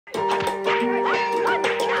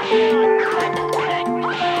Free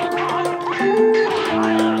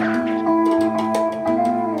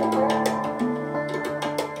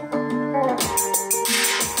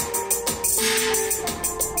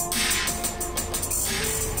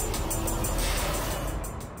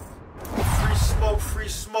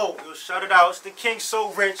smoke. Yo, shout it out. It's the King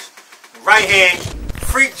So Rich. Right here.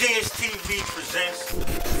 Freak Genius TV presents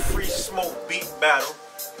Free Smoke Beat Battle.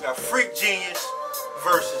 We got Freak Genius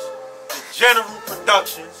versus the General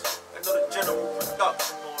Productions. I know the General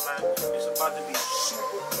Productions online. It's about to be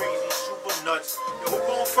super crazy, super nuts. Yo, who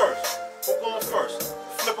going first? Who going first?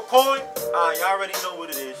 Flip a coin? Y'all already know what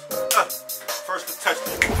it is. First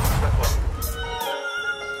contestant. Step up.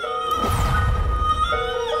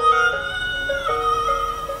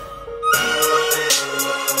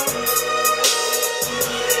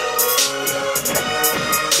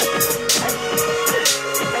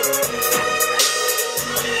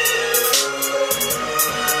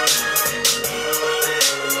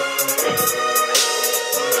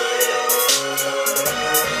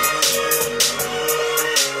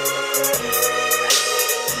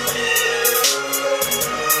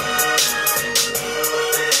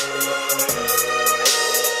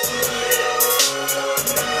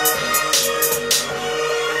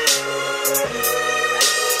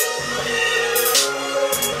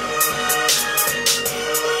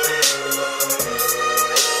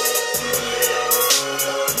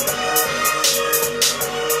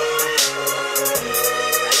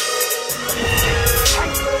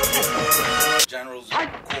 Generals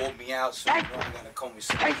called me out, so you know I'm gonna call me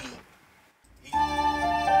some heat.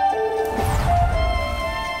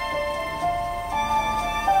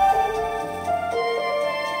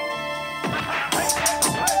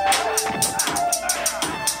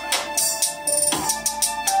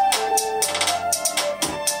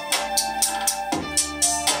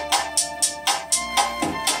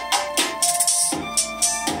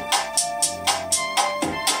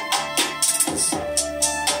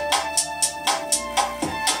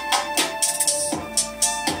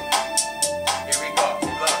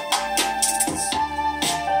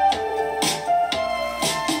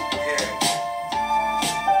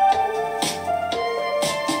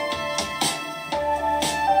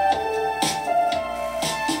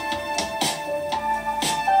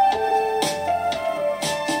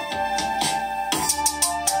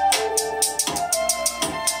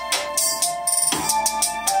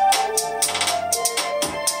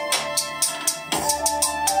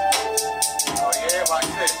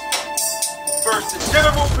 First, the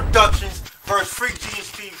General Productions versus Freak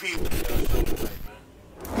Genius TV.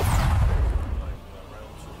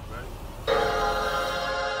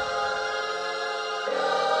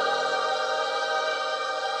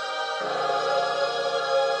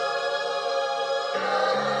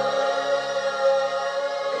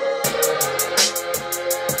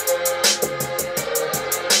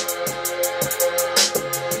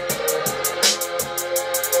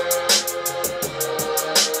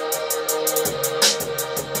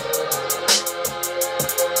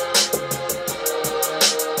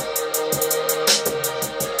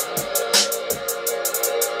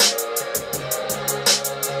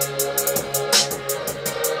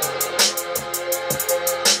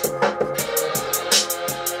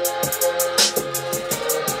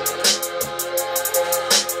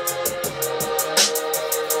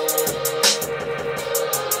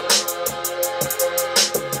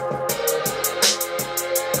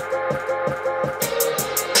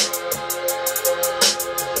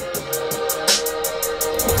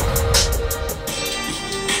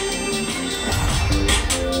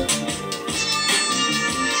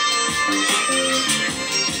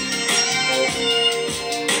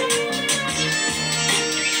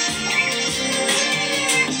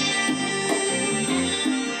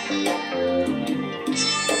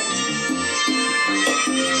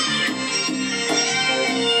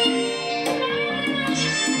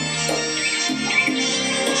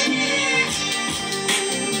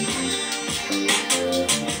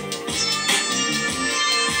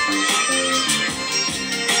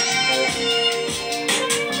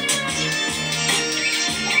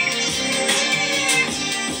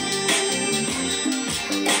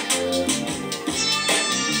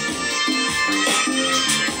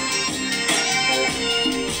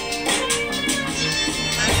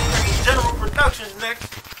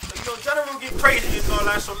 General get crazy and all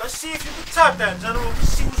that, so let's see if you can top that, General. Let's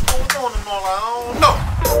see what's going on and all that. I don't know.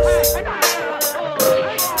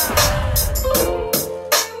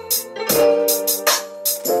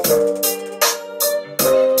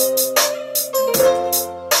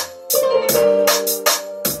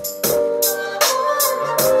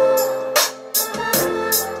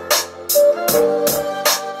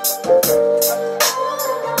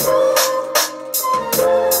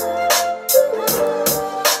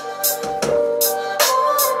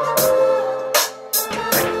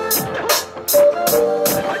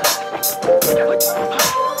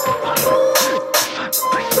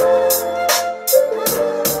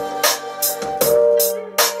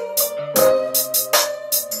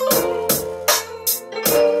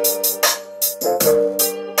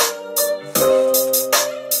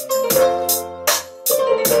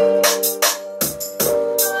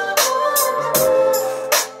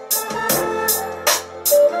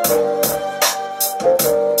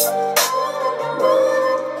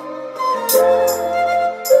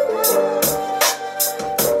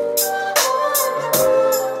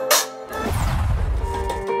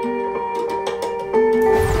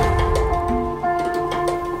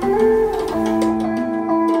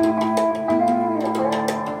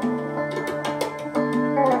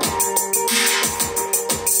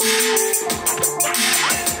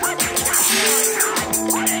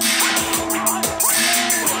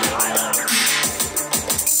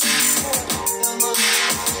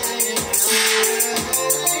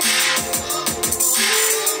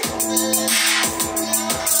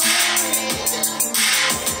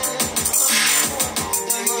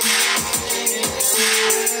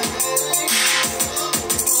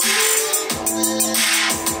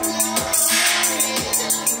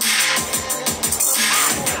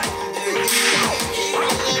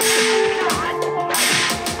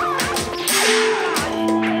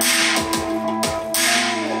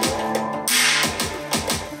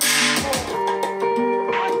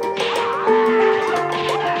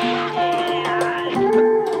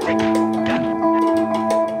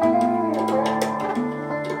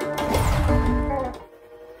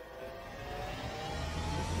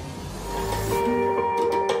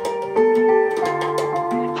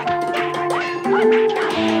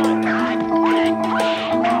 What?